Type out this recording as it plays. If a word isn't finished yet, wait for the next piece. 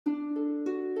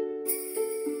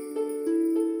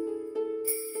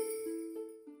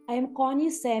am Connie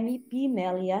Semi P.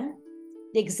 Melia,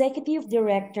 the Executive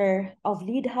Director of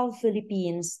LeadHub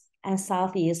Philippines and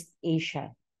Southeast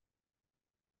Asia.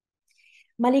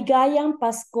 Maligayang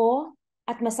Pasko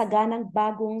at masaganang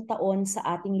bagong taon sa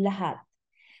ating lahat.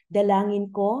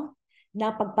 Dalangin ko na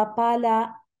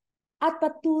pagpapala at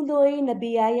patuloy na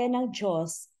biyaya ng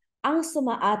Diyos ang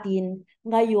sumaatin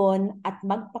ngayon at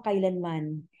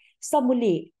magpakailanman. Sa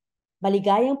muli,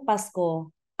 maligayang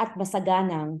Pasko at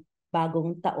masaganang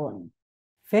bagong taon.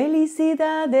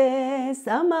 Felicidades,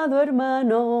 amado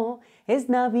hermano, es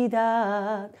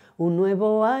Navidad, un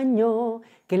nuevo año,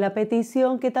 que la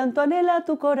petición que tanto anhela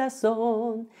tu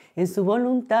corazón, en su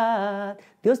voluntad,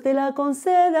 Dios te la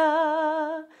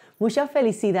conceda. Muchas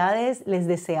felicidades les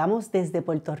deseamos desde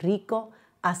Puerto Rico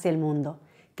hacia el mundo.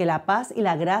 Que la paz y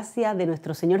la gracia de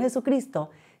nuestro Señor Jesucristo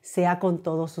sea con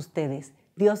todos ustedes.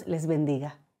 Dios les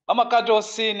bendiga.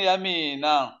 Amakajosini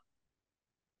amina.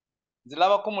 Ndzi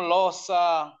lava ku mi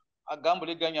losa a gambo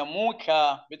li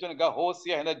ganyamutlha vitweni ga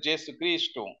hosi ya hina Jesu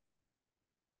Kristu.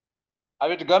 A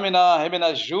vito ga mina hi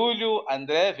mina Júlio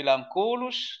André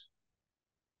Vilanculos,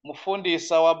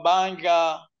 mufundisa wa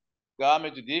bandla ga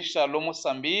Metodista lo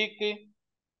Moçambique.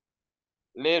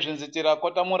 Leswi ndzi tirha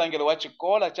kota murhangeri wa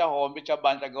xikola xa hombi xa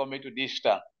bandla ga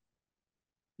Metodista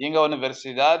yi nga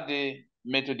Universidade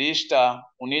Metodista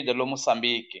Unida lo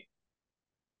Moçambique.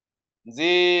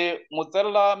 Ndzi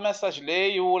mutsalela message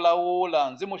leyi wulawula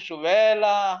ndzi mu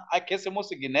xuvela a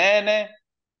khisimusi ginene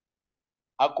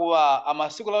akuva a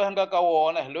masiku lawa hi nga ka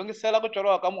wona hi longisela ku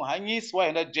tswariwa ka muhanyisi wa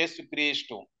hina Jesu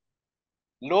Kristu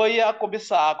loyi a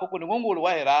kombisaka ku nungungulu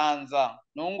wa hi rhandza,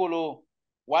 nungungulu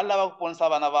wa lava ku ponisa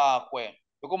vana vakwe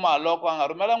hikuma loko a nga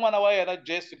rhumela n'wana wa yena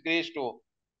Jesu Kristu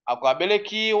a ku a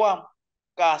velekiwa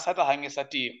kasi a ta hanyisa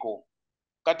tiko.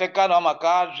 Katekano wa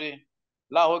makabyi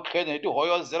laha ho tlhelo hi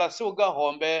tihoyozela siku ga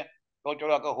hombe ro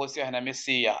tswariwa ka hosi ya hina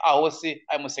Mesiya. A hosi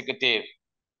a yi museketeri.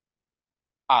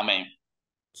 Amém.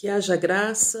 Que haja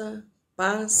graça,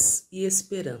 paz e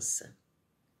esperança.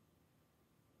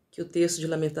 Que o texto de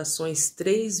Lamentações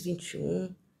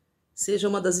 3:21 seja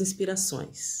uma das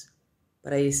inspirações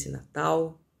para esse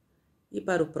Natal e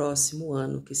para o próximo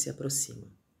ano que se aproxima.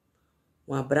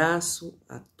 Um abraço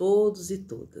a todos e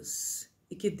todas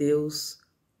e que Deus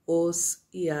os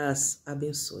e as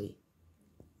abençoe.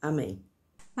 Amém.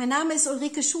 Mein Name ist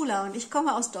Ulrike Schuler und ich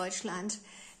komme aus Deutschland.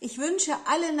 Ich wünsche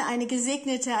allen eine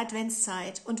gesegnete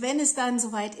Adventszeit und wenn es dann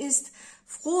soweit ist,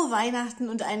 frohe Weihnachten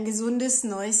und ein gesundes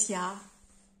neues Jahr.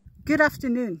 Good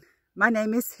afternoon. My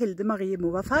name is Hilde Marie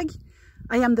Movafag.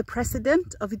 I am the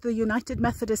president of the United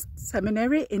Methodist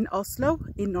Seminary in Oslo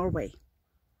in Norway.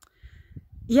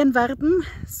 I en verden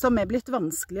som er blitt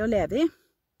vanskelig å leve i,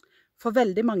 for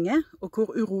veldig mange, og hvor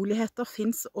uroligheter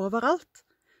finnes overalt,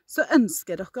 så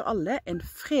ønsker dere alle en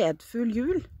fredfull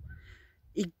jul,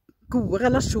 i gode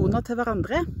relasjoner til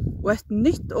hverandre, og et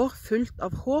nytt år fullt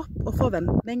av håp og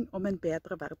forventning om en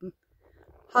bedre verden.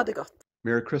 Ha det godt.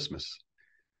 Merry Christmas.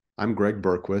 I'm Greg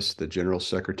Berquist, the General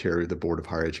Secretary of the Board of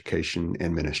Higher Education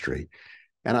and Ministry.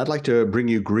 And I'd like to bring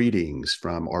you greetings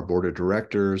from our board of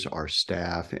directors, our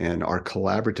staff, and our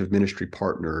collaborative ministry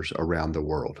partners around the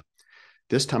world.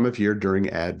 This time of year during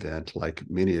Advent, like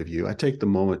many of you, I take the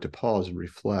moment to pause and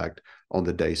reflect on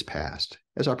the days past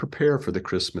as I prepare for the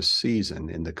Christmas season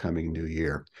in the coming new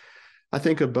year. I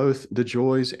think of both the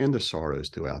joys and the sorrows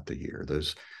throughout the year,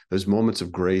 those moments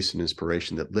of grace and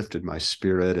inspiration that lifted my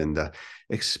spirit and the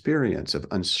experience of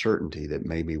uncertainty that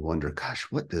made me wonder, gosh,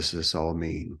 what does this all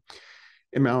mean?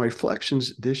 In my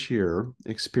reflections this year,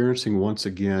 experiencing once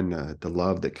again the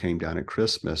love that came down at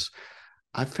Christmas,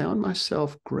 I found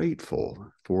myself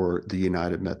grateful for the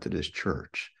United Methodist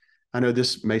Church. I know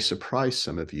this may surprise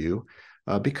some of you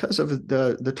because of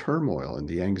the turmoil and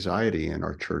the anxiety in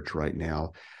our church right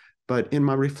now. But in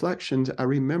my reflections, I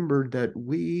remembered that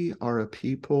we are a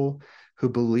people who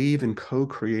believe in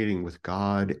co-creating with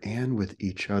God and with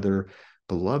each other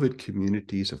beloved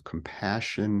communities of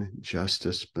compassion,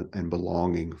 justice, and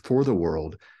belonging for the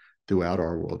world throughout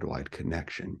our worldwide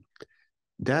connection.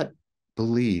 That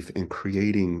belief in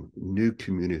creating new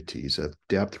communities of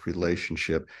depth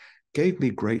relationship gave me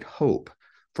great hope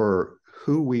for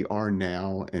who we are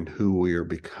now and who we are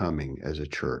becoming as a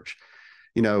church.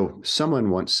 You know, someone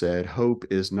once said, hope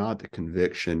is not the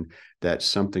conviction that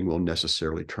something will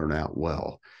necessarily turn out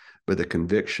well, but the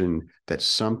conviction that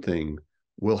something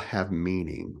will have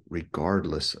meaning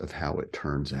regardless of how it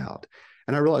turns out.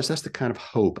 And I realize that's the kind of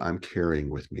hope I'm carrying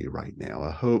with me right now,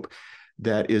 a hope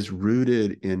that is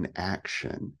rooted in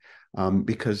action,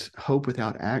 because hope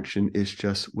without action is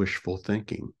just wishful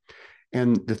thinking.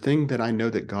 And the thing that I know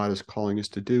that God is calling us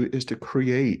to do is to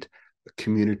create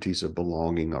communities of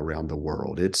belonging around the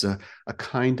world. It's a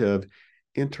kind of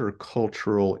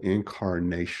intercultural,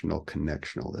 incarnational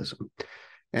connectionalism.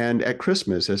 And at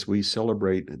Christmas, as we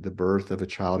celebrate the birth of a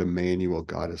child, Emmanuel,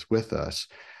 God is with us,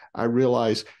 I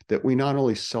realize that we not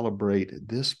only celebrate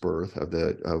this birth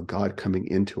of God coming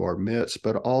into our midst,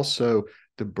 but also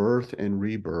the birth and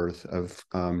rebirth of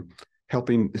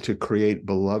helping to create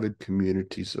beloved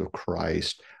communities of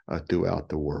Christ throughout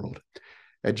the world.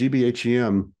 At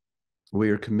GBHEM, we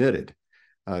are committed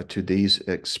to these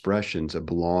expressions of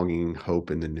belonging,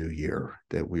 hope in the new year,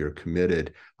 that we are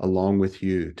committed along with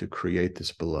you to create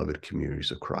this beloved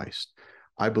communities of Christ.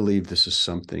 I believe this is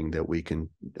something that we can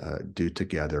do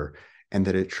together and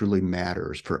that it truly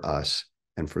matters for us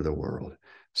and for the world.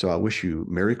 So I wish you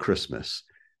Merry Christmas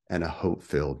and a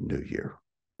hope-filled New Year.